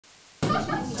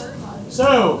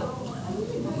So,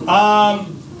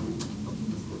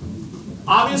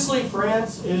 obviously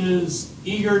France is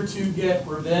eager to get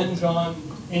revenge on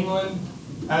England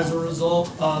as a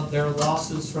result of their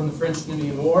losses from the French and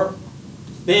Indian War.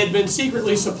 They had been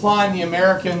secretly supplying the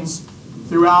Americans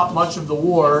throughout much of the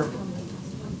war.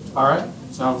 All right,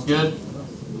 sounds good.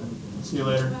 See you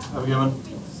later. Have a good one.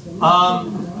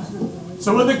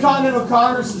 So what the Continental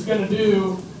Congress is going to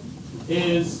do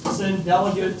is send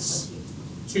delegates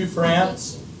to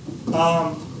France.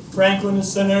 Franklin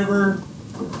is sent over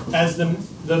as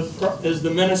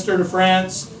the minister to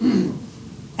France.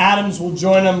 Adams will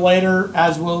join him later,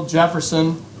 as will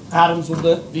Jefferson. Adams will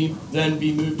then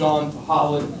be moved on to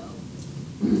Holland.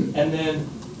 And then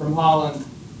from Holland,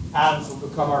 Adams will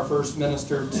become our first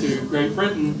minister to Great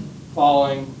Britain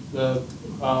following the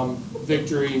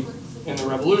victory in the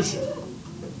Revolution.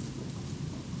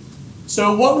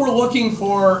 So what we're looking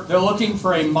for, they're looking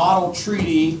for a model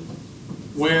treaty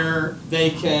where they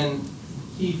can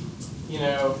keep,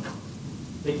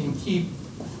 they can keep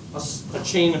a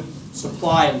chain of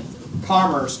supply and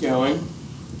commerce going.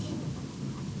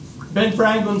 Ben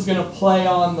Franklin's going to play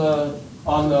on the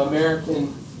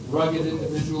American rugged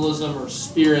individualism or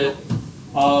spirit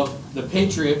of the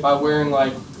patriot by wearing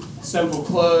like simple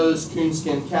clothes,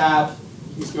 coonskin cap.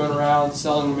 He's going around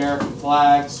selling American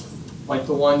flags, like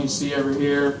the one you see over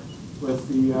here with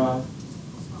the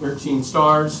 13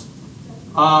 stars.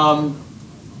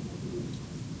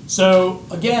 So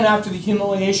again, after the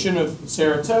humiliation of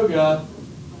Saratoga,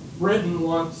 Britain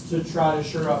wants to try to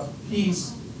shore up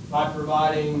peace by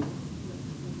providing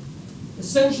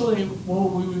essentially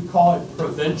what we would call it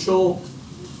provincial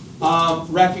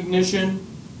recognition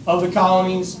of the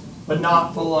colonies, but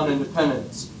not full-on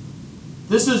independence.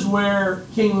 This is where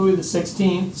King Louis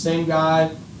XVI, same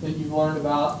guy that you've learned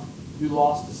about, who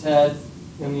lost his head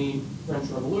in the French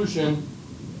Revolution,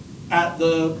 at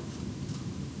the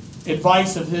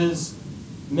advice of his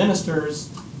ministers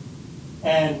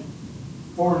and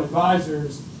foreign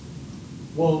advisors,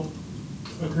 will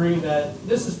agree that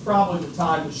this is probably the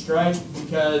time to strike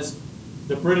because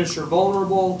the British are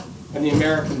vulnerable and the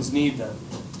Americans need them.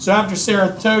 So after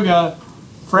Saratoga,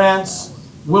 France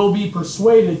will be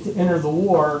persuaded to enter the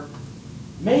war,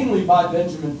 mainly by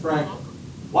Benjamin Franklin.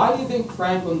 Why do you think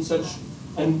Franklin's such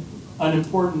an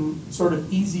important, sort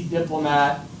of easy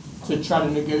diplomat to try to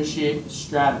negotiate the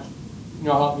strategy? You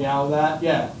know, help me out with that?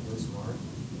 Yeah.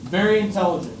 Very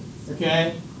intelligent,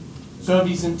 okay? So if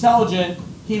he's intelligent,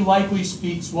 he likely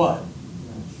speaks what?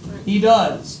 He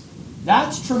does.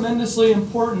 That's tremendously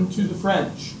important to the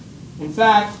French. In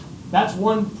fact, that's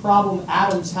one problem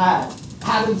Adams had.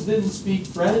 Adams didn't speak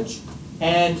French,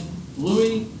 and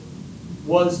Louis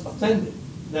was offended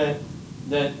that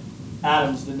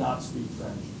Adams did not speak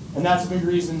French. And that's a big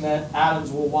reason that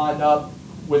Adams will wind up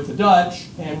with the Dutch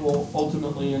and will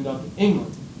ultimately end up in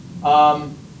England.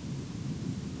 All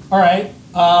right,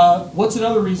 what's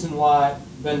another reason why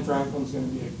Ben Franklin's going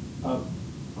to be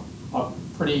a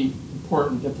pretty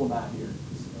important diplomat here?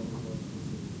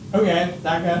 Okay,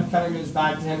 that kind of goes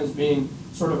back to him as being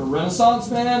sort of a Renaissance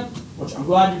man, which I'm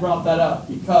glad you brought that up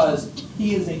because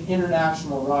he is an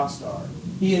international rock star.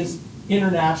 He is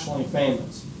internationally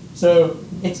famous. So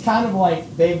it's kind of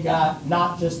like they've got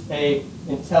not just an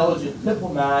intelligent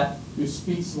diplomat who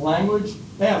speaks the language,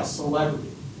 they have a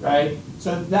celebrity, right?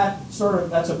 So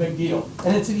that's a big deal.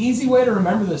 And it's an easy way to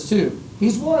remember this too.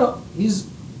 He's one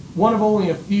of only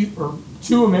a few or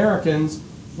two Americans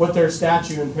with their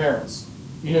statue in Paris.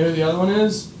 You know who the other one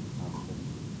is?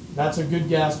 That's a good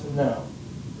guess, but no.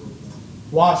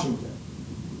 Washington.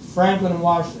 Franklin and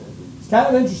Washington. It's kind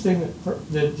of interesting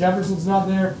that Jefferson's not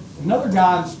there. Another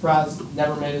guy I'm surprised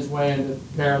never made his way into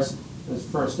Paris. His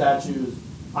first statue is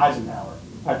Eisenhower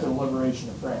after the liberation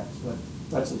of France, but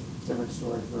that's a different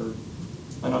story for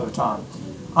another time.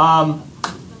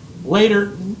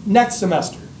 Later, next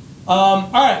semester. All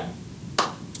right.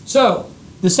 So,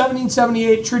 the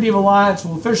 1778 Treaty of Alliance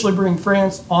will officially bring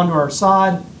France onto our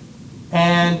side,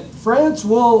 and France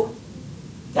will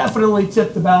definitely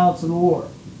tip the balance of the war,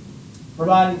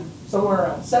 providing somewhere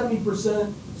around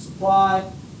 70% supply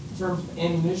in terms of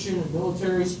ammunition and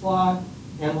military supply,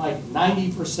 and like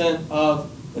 90%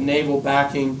 of the naval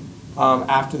backing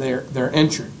after their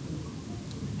entry.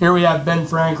 Here we have Ben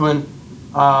Franklin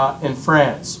in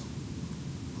France.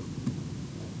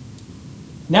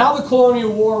 Now the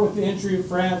colonial war with the entry of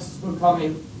France has become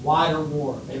a wider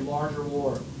war, a larger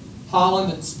war.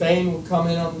 Holland and Spain will come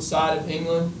in on the side of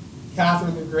England.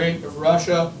 Catherine the Great of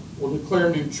Russia will declare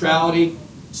neutrality,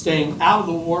 staying out of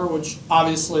the war, which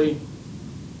obviously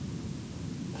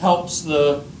helps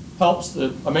the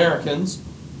Americans.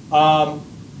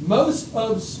 Most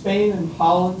of Spain and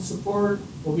Holland's support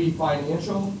will be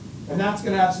financial, and that's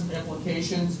going to have some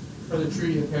implications for the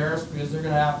Treaty of Paris because they're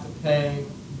going to have to pay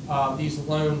these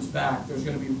loans back. There's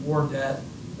going to be war debt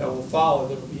that will follow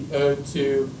that will be owed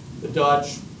to the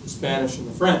Dutch, the Spanish, and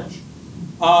the French.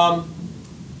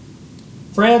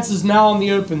 France is now on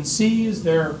the open seas.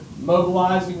 They're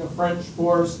mobilizing a French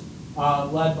force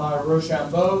led by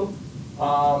Rochambeau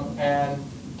and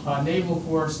a naval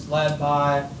force led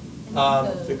by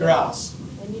de Grasse.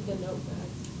 I need the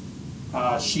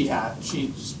notepad. She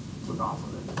just took off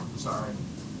with it. Sorry.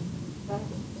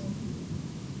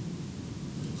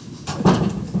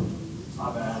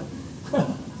 My bad.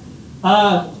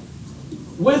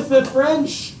 With the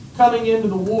French coming into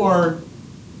the war,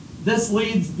 this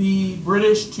leads the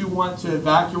British to want to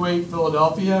evacuate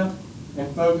Philadelphia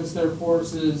and focus their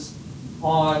forces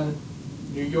on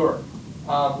New York,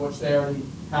 which they already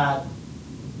had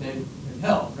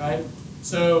held, right?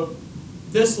 So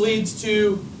this leads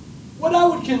to what I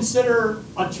would consider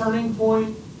a turning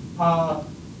point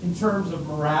in terms of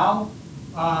morale.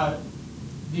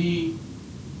 The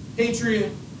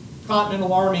Patriot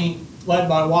Continental Army, led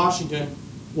by Washington,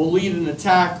 will lead an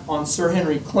attack on Sir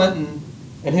Henry Clinton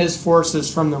and his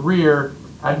forces from the rear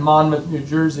at Monmouth, New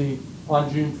Jersey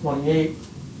on June 28,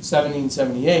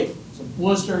 1778. It's a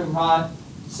blistering hot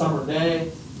summer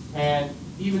day, and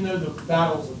even though the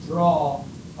battle's a draw,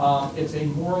 it's a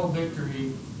moral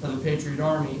victory for the Patriot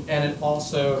Army, and it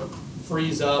also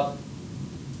frees up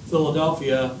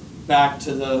Philadelphia back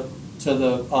to the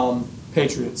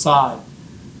Patriot side.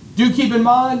 Do keep in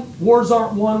mind, wars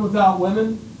aren't won without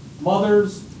women.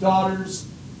 Mothers, daughters,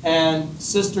 and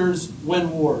sisters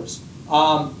win wars.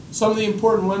 Some of the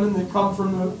important women that come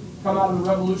out of the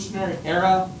Revolutionary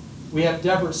era, we have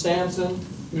Deborah Sampson,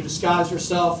 who disguised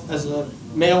herself as a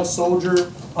male soldier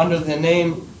under the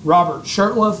name Robert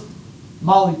Shirtliff.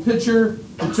 Molly Pitcher,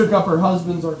 who took up her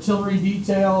husband's artillery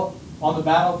detail on the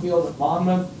battlefield at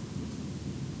Monmouth,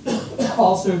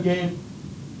 also gave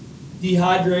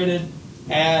dehydrated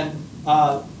and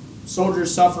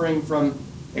soldiers suffering from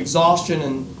exhaustion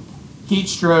and heat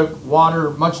stroke water,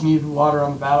 much needed water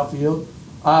on the battlefield.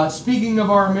 Speaking of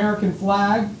our American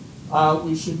flag,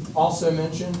 we should also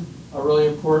mention a really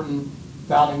important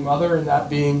founding mother, and that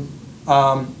being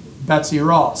Betsy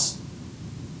Ross.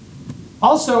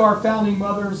 Also, our founding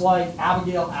mothers like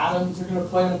Abigail Adams are going to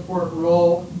play an important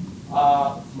role.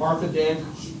 Martha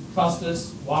Dandridge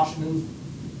Custis, Washington's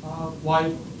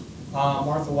wife,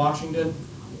 Martha Washington,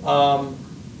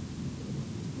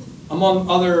 among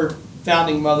other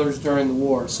founding mothers during the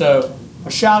war. So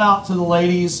a shout out to the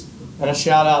ladies and a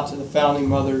shout out to the founding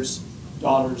mothers,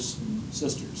 daughters,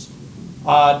 sisters.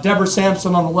 Deborah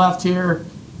Sampson on the left here,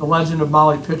 the legend of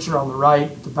Molly Pitcher on the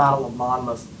right, the Battle of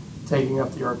Monmouth, taking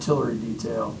up the artillery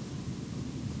detail.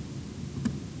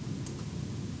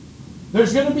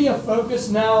 There's going to be a focus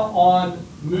now on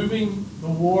moving the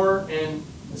war and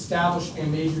establishing a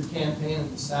major campaign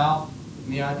in the South.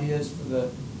 And the idea is for the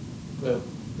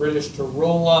British to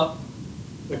roll up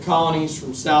the colonies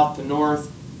from south to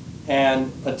north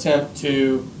and attempt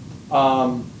to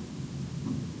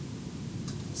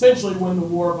essentially win the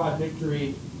war by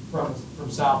victory from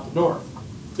south to north.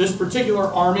 This particular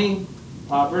army,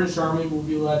 British Army, will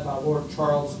be led by Lord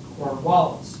Charles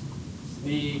Cornwallis.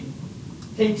 The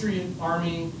Patriot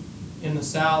Army in the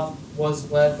south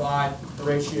was led by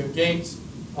Horatio Gates.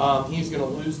 He's going to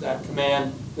lose that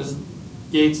command because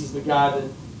Gates is the guy that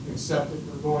accepted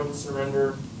they're going to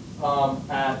surrender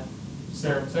at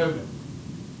Saratoga.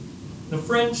 The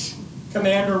French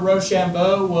commander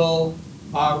Rochambeau will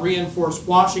reinforce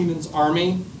Washington's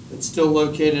army that's still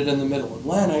located in the Middle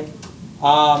Atlantic.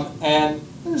 And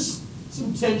there's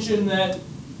some tension that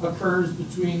occurs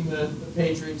between the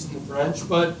Patriots and the French.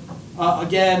 But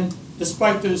again,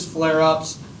 despite those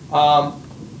flare-ups,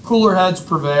 cooler heads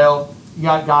prevail. You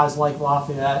got guys like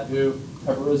Lafayette who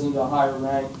have risen to a higher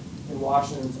rank in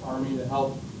Washington's army to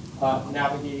help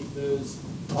navigate those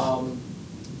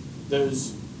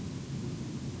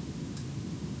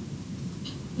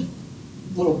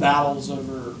little battles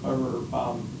over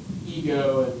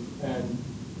ego and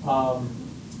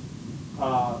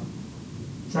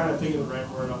trying to think of the right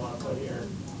word I want to put here.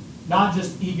 Not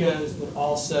just egos, but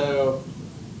also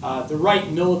the right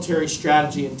military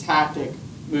strategy and tactic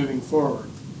moving forward.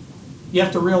 You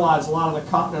have to realize a lot of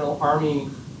the Continental Army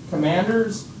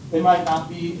commanders, they might not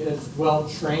be as well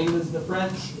trained as the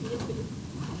French,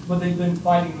 but they've been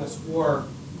fighting this war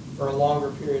for a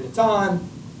longer period of time,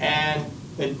 and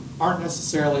they aren't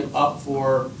necessarily up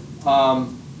for all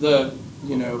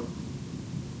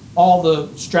the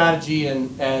strategy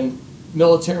and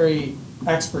military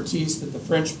expertise that the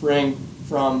French bring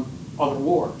from other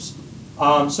wars.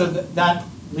 So that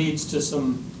leads to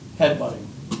some headbutting.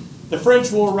 The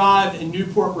French will arrive in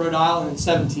Newport, Rhode Island in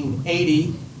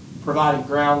 1780, providing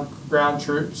ground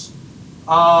troops.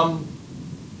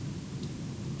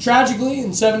 Tragically,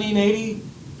 in 1780,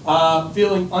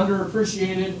 feeling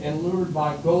underappreciated and lured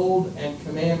by gold and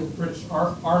command of the British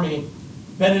Army,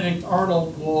 Benedict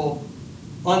Arnold will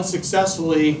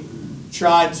unsuccessfully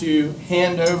try to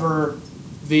hand over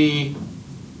the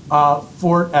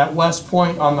fort at West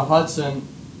Point on the Hudson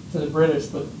to the British,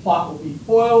 but the plot will be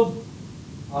foiled.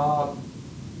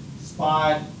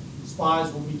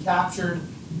 Spies will be captured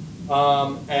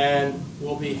and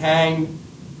will be hanged.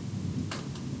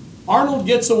 Arnold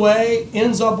gets away,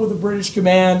 ends up with a British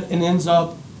command, and ends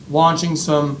up launching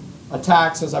some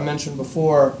attacks, as I mentioned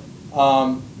before,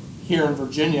 here in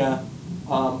Virginia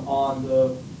on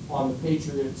the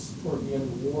Patriots toward the end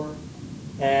of the war.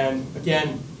 And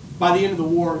again, by the end of the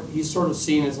war, he's sort of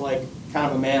seen as like kind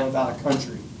of a man without a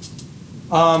country.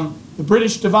 The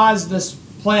British devised this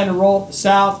plan to roll up the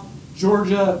South.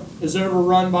 Georgia is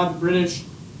overrun by the British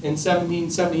in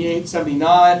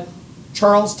 1778-79.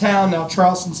 Charlestown, now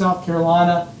Charleston, South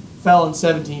Carolina, fell in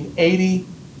 1780.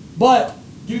 But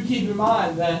do keep in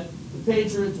mind that the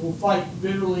Patriots will fight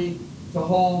bitterly to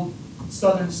hold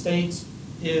southern states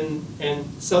in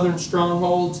southern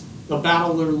strongholds. They'll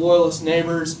battle their loyalist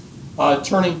neighbors.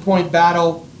 Turning point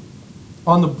battle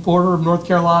on the border of North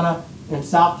Carolina and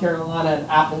South Carolina and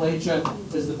Appalachia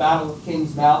is the Battle of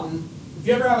Kings Mountain. If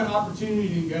you ever have an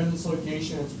opportunity to go to this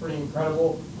location, it's pretty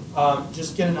incredible.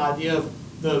 Just get an idea of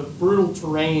the brutal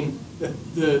terrain that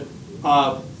the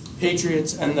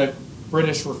Patriots and the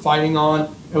British were fighting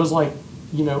on. It was like,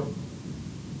 you know,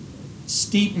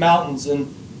 steep mountains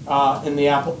in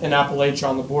Appalachia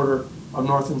on the border of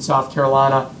North and South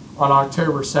Carolina on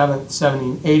October 7th,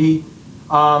 1780.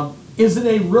 Is it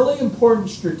a really important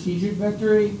strategic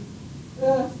victory?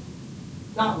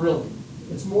 Not really.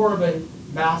 It's more of a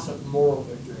massive moral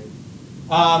victory.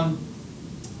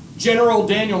 General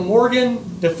Daniel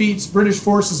Morgan defeats British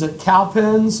forces at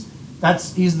Cowpens.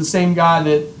 He's the same guy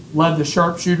that led the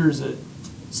sharpshooters at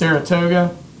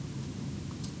Saratoga.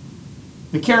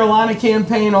 The Carolina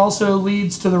campaign also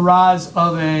leads to the rise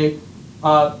of a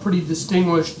pretty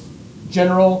distinguished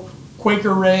general,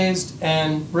 Quaker-raised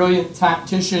and brilliant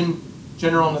tactician,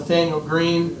 General Nathaniel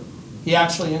Greene. He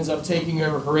actually ends up taking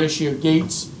over Horatio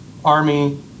Gates'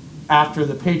 army after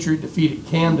the Patriot defeat at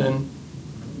Camden.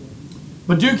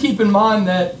 But do keep in mind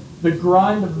that the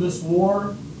grind of this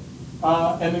war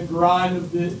and the grind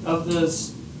of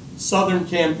this Southern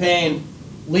campaign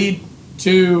lead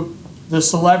to the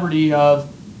celebrity of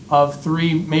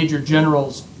three major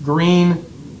generals: Greene,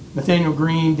 Nathaniel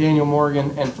Greene, Daniel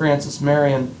Morgan, and Francis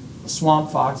Marion, the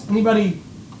Swamp Fox. Anybody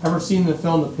ever seen the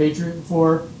film The Patriot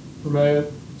before? Familiar?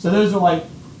 So those are like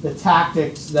the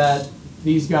tactics that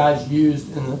these guys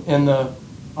used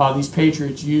these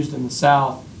Patriots used in the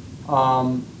South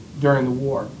during the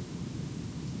war.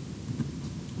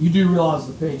 You do realize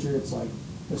the Patriots like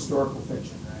historical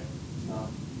fiction, right? It's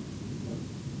not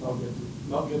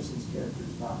Mel Gibson's character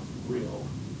is not real,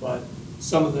 but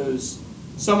some of the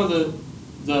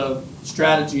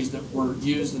strategies that were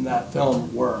used in that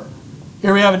film were.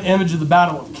 Here we have an image of the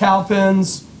Battle of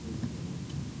Cowpens.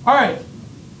 All right,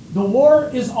 the war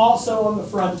is also on the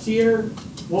frontier,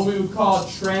 what we would call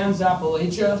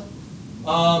Trans-Appalachia.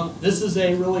 This is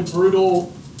a really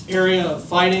brutal area of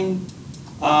fighting.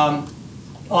 On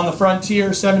the frontier,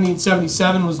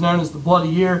 1777 was known as the Bloody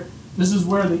Year. This is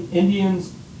where the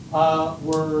Indians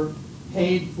were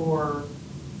paid by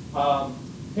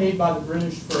the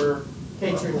British for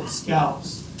Patriot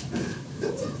scalps.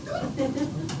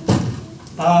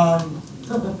 All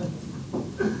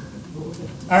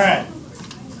right.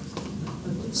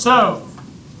 So,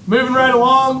 moving right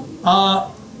along,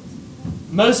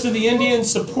 most of the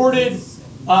Indians supported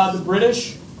the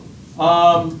British.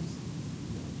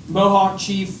 Mohawk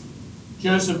chief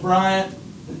Joseph Bryant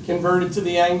converted to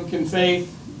the Anglican faith,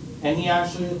 and he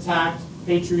actually attacked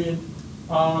Patriot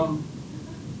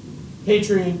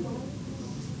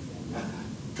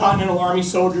Continental Army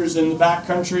soldiers in the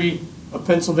backcountry of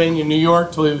Pennsylvania, New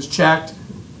York, till he was checked.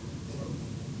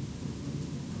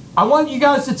 I want you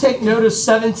guys to take note of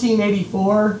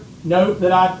 1784. Note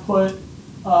that I put,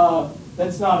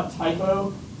 that's not a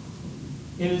typo.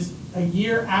 It is a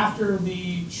year after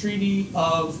the Treaty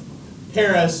of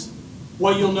Paris.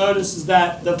 What you'll notice is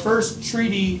that the first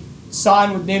treaty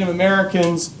signed with Native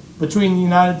Americans between the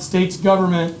United States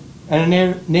government and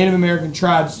Native American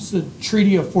tribes is the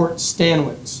Treaty of Fort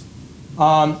Stanwix.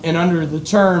 And under the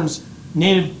terms,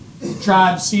 Native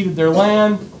tribes ceded their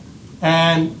land,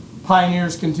 and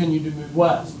pioneers continued to move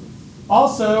west.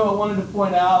 Also, I wanted to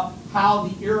point out how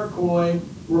the Iroquois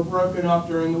were broken up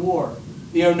during the war.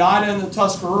 The Oneida and the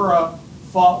Tuscarora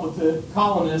fought with the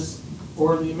colonists,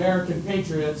 or the American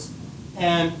patriots,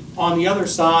 and on the other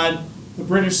side, the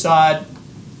British side,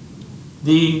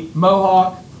 the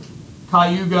Mohawk,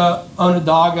 Cayuga,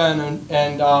 Onondaga,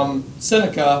 and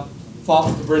Seneca fought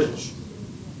with the British.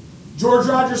 George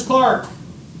Rogers Clark.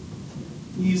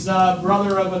 He's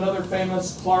brother of another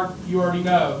famous Clark you already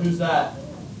know. Who's that?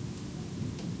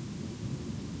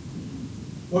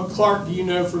 What Clark do you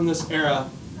know from this era?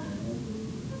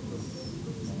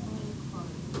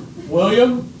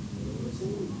 William?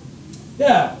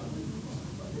 Yeah.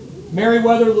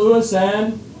 Meriwether Lewis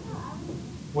and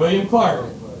William Clark.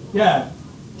 Yeah.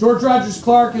 George Rogers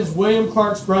Clark is William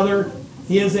Clark's brother.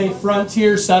 He is a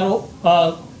frontier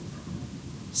settler,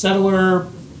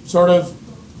 sort of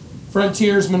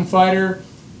frontiersman fighter.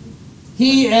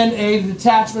 He and a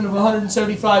detachment of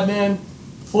 175 men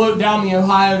float down the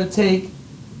Ohio to take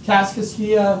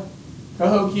Kaskaskia,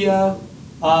 Cahokia,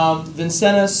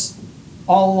 Vincennes,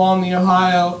 all along the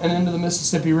Ohio and into the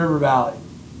Mississippi River Valley.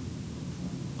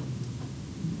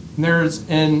 And there's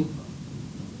in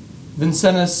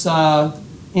Vincennes,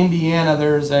 Indiana,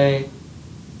 there's a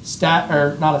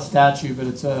not a statue, but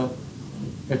it's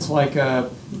like a,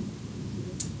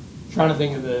 trying to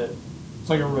think of it's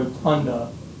like a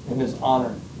rotunda in his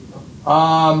honor.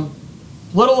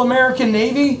 Little American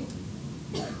Navy,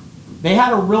 they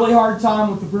had a really hard time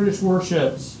with the British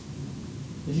warships.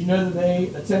 Did you know that they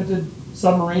attempted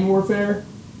submarine warfare?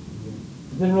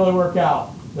 It didn't really work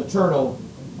out. The Turtle.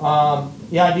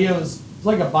 The idea was it's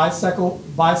like a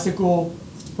bicycle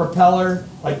propeller,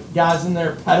 like guys in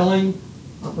there pedaling,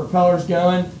 the propeller's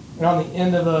going, and on the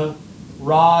end of a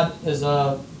rod is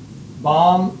a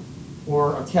bomb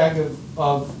or a keg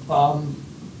of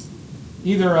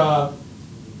either a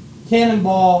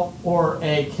cannonball or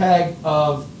a keg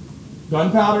of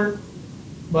gunpowder.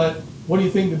 But what do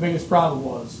you think the biggest problem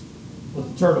was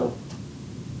with the Turtle?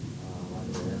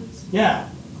 Yeah,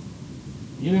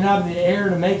 you didn't have the air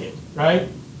to make it, right?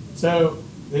 So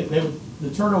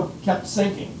the Turtle kept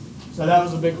sinking. So that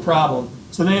was a big problem.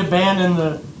 So they abandoned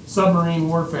the submarine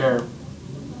warfare.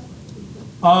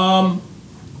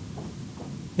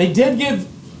 They did give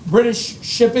British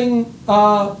shipping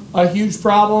a huge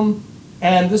problem,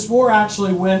 and this war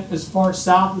actually went as far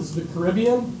south as the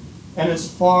Caribbean and as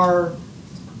far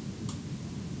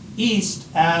east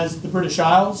as the British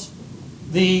Isles.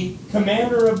 The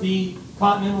commander of the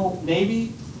Continental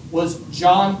Navy was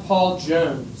John Paul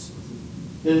Jones.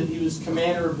 He was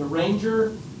commander of the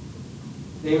Ranger.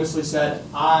 Famously said,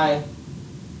 "I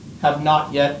have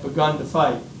not yet begun to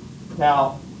fight."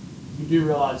 Now, you do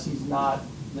realize he's not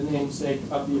the namesake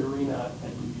of the arena at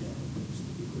UVA, just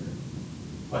to be clear.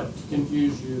 But to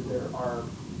confuse you, there are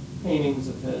paintings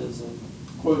of his and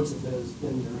quotes of his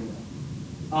in the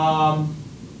arena.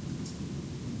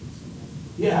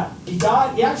 Yeah, he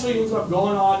died. He actually ends up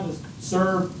going on to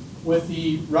serve with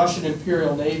the Russian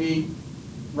Imperial Navy,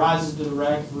 rises to the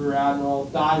rank of Rear Admiral,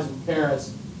 dies in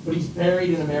Paris, but he's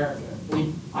buried in America.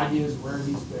 Any ideas where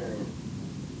he's buried?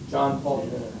 John Paul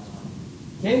Jones.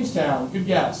 Jamestown, good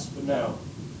guess, but no.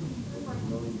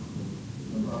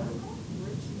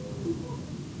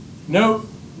 Nope.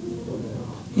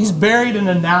 He's buried in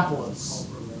Annapolis.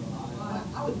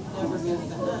 I would never guess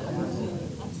that.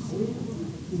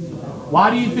 Why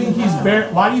do you think he's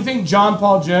buried? Why do you think John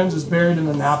Paul Jones is buried in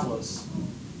Annapolis?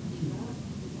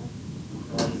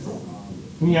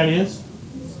 Any ideas?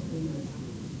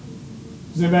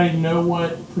 Does anybody know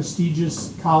what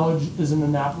prestigious college is in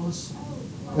Annapolis?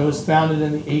 It was founded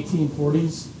in the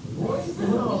 1840s.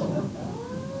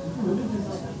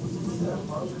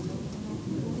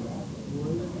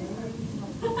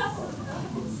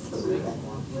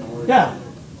 Yeah.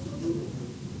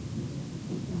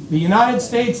 The United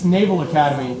States Naval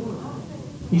Academy.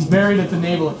 He's buried at the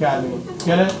Naval Academy.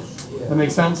 Get it? That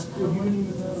makes sense?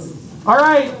 All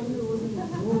right.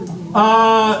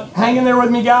 Hang in there with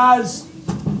me, guys.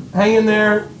 Hang in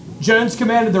there. Jones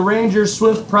commanded the Rangers,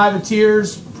 swift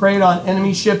privateers, preyed on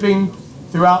enemy shipping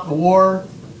throughout the war.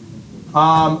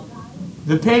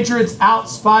 The Patriots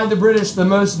outspied the British. The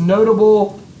most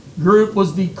notable group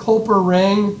was the Culper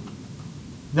Ring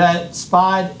that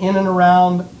spied in and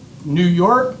around New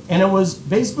York, and it was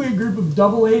basically a group of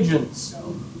double agents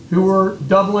who were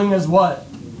doubling as what?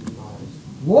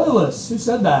 Loyalists. Who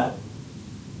said that?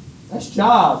 Nice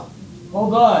job. Well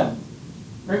done.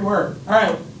 Great work. All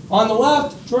right. On the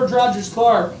left, George Rogers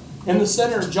Clark. In the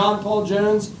center, John Paul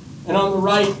Jones. And on the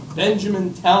right,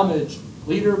 Benjamin Talmadge,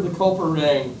 leader of the Culper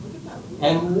Ring.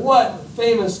 And what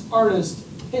famous artist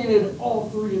painted all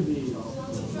three of these?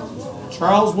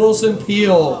 Charles Wilson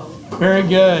Peel. Very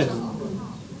good.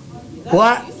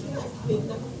 What?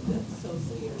 That's so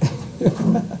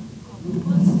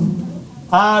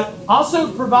serious.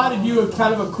 Also provided you a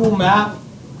kind of a cool map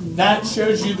that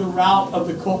shows you the route of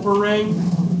the Culper Ring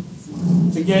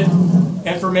to get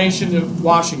information to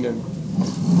Washington.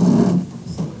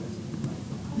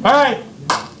 All right,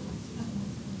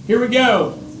 here we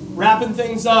go. Wrapping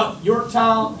things up.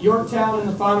 Yorktown in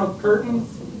the final curtain.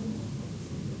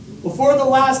 Before the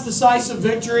last decisive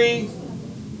victory,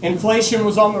 inflation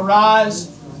was on the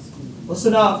rise.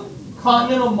 Listen up.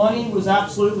 Continental money was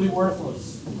absolutely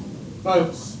worthless.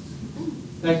 Folks,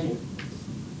 thank you.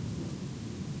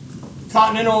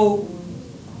 Continental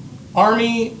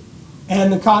Army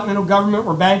and the Continental government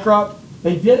were bankrupt.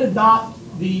 They did adopt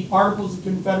the Articles of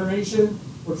Confederation,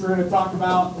 which we're going to talk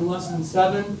about in Lesson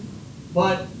 7,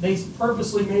 but they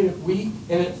purposely made it weak,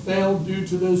 and it failed due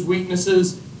to those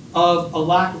weaknesses of a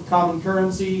lack of common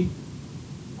currency,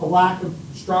 a lack of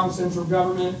strong central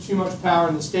government, too much power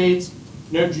in the states,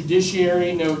 no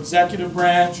judiciary, no executive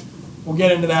branch. We'll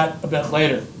get into that a bit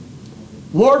later.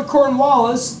 Lord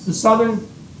Cornwallis, the southern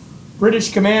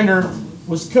British commander,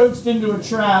 was coaxed into a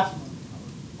trap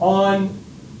on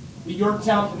the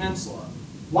Yorktown Peninsula.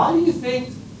 Why do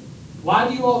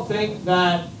you all think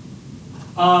that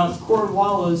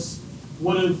Cornwallis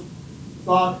would have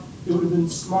thought it would have been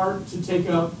smart to take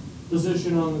a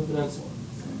position on the peninsula?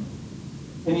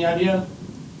 Any idea?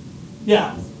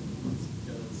 Yeah.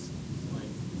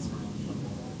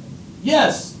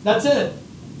 Yes, that's it.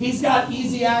 He's got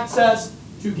easy access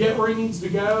to get where he needs to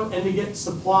go and to get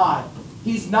supply.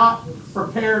 He's not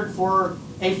prepared for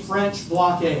a French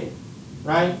blockade,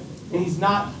 right? And he's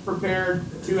not prepared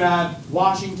to have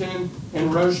Washington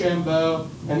and Rochambeau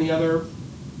and the other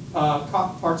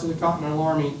parts of the Continental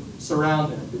Army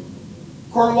surround him.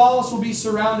 Cornwallis will be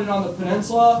surrounded on the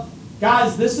peninsula.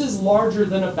 Guys, this is larger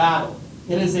than a battle.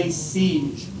 It is a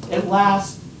siege. It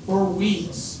lasts for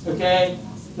weeks, okay?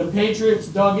 The Patriots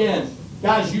dug in.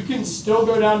 Guys, you can still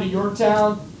go down to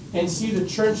Yorktown and see the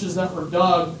trenches that were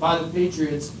dug by the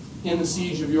Patriots in the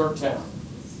siege of Yorktown.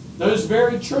 Those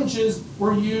very trenches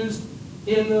were used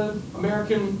in the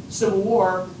American Civil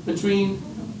War between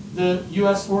the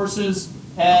U.S. forces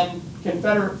and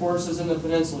Confederate forces in the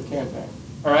Peninsula Campaign.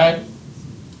 All right?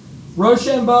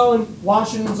 Rochambeau and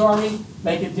Washington's army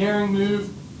make a daring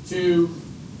move to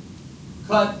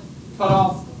cut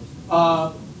off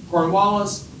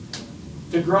Cornwallis.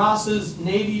 De Grasse's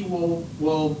navy will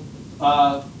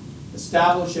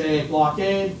establish a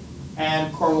blockade,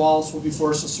 and Cornwallis will be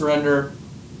forced to surrender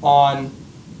in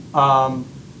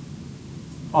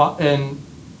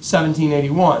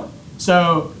 1781.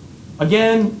 So,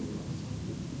 again,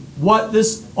 what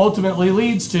this ultimately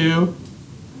leads to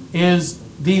is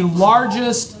the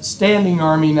largest standing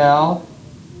army now.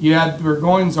 You had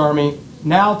Burgoyne's army.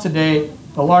 Now today,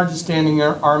 the largest standing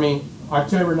army,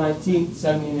 October 19th,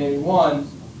 1781,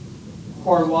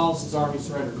 Cornwallis' army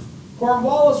surrenders.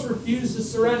 Cornwallis refused to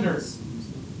surrender.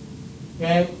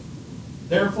 Okay?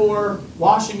 Therefore,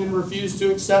 Washington refused to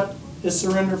accept his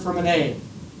surrender from an aide.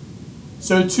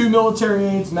 So 2 military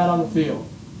aides met on the field.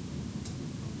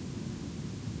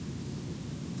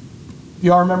 Do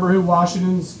y'all remember who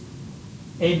Washington's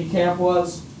aide-de-camp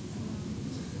was?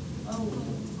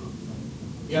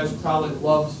 You guys probably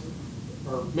loved,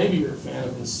 or maybe you're a fan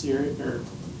of this series or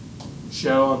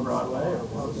show on Broadway, or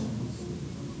what?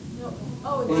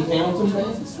 Any Hamilton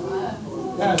fans?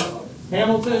 Yeah,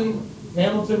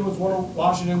 Hamilton was one of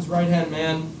Washington's right-hand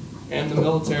man in the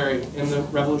military in the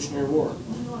Revolutionary War.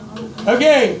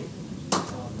 Okay,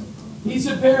 Peace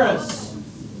of Paris.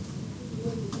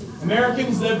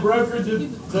 Americans that brokered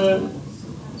the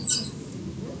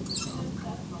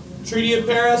Treaty of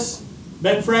Paris,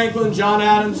 Ben Franklin, John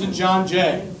Adams, and John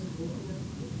Jay.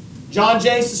 John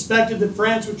Jay suspected that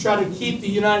France would try to keep the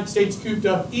United States cooped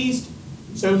up east,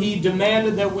 so he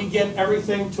demanded that we get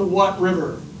everything to what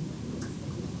river?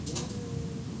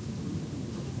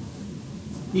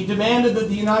 He demanded that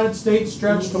the United States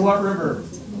stretch to what river?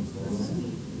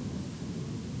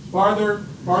 Farther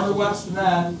west than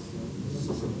that.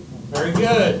 Very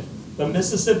good. The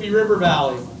Mississippi River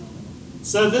Valley.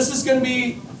 So this is going to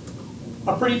be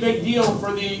a pretty big deal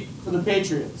for the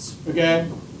Patriots. Okay.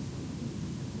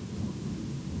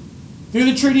 Through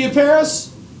the Treaty of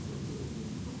Paris,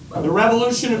 the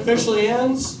revolution officially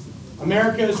ends.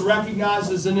 America is recognized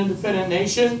as an independent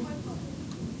nation.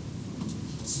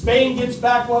 Spain gets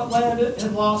back what land it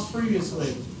had lost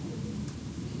previously.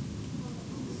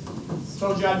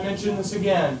 Told you I'd mention this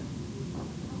again.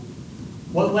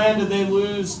 What land did they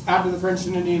lose after the French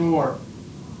and Indian War?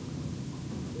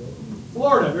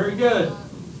 Florida, very good.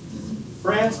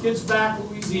 France gets back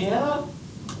Louisiana,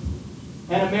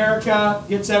 and America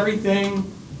gets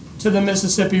everything to the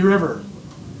Mississippi River.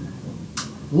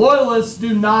 Loyalists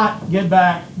do not get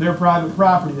back their private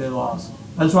property they lost.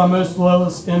 That's why most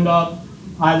Loyalists end up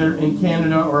either in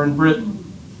Canada or in Britain.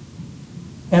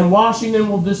 And Washington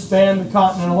will disband the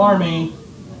Continental Army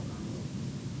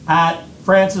at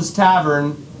Francis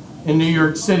Tavern in New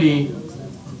York City,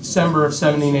 December of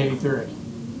 1783.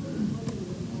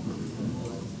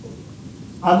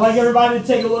 I'd like everybody to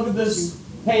take a look at this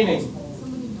painting.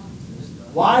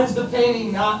 Why is the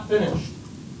painting not finished?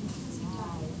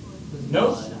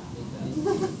 Nope.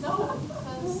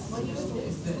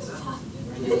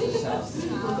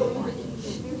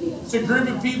 It's a group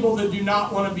of people that do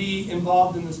not want to be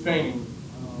involved in this painting.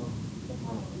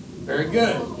 Very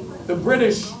good. The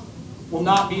British will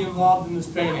not be involved in this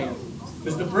painting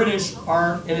because the British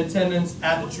are in attendance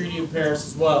at the Treaty of Paris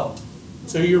as well.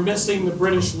 So you're missing the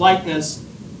British likeness.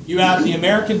 You have the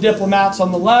American diplomats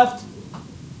on the left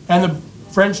and the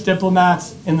French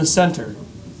diplomats in the center.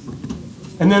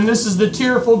 And then this is the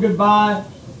tearful goodbye,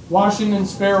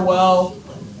 Washington's farewell,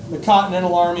 the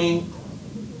Continental Army.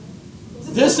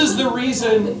 This is the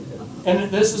reason, and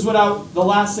this is what the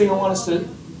last thing I want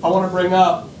to bring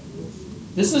up.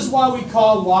 This is why we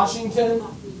call Washington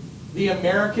the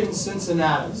American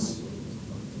Cincinnatus,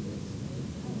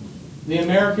 the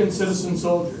American citizen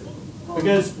soldier.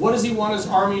 Because what does he want his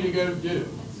army to go do?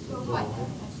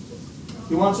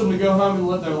 He wants them to go home and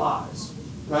live their lives,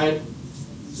 right?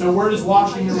 So where does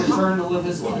Washington return to live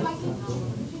his life?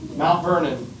 Mount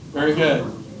Vernon. Very good.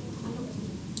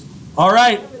 All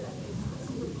right.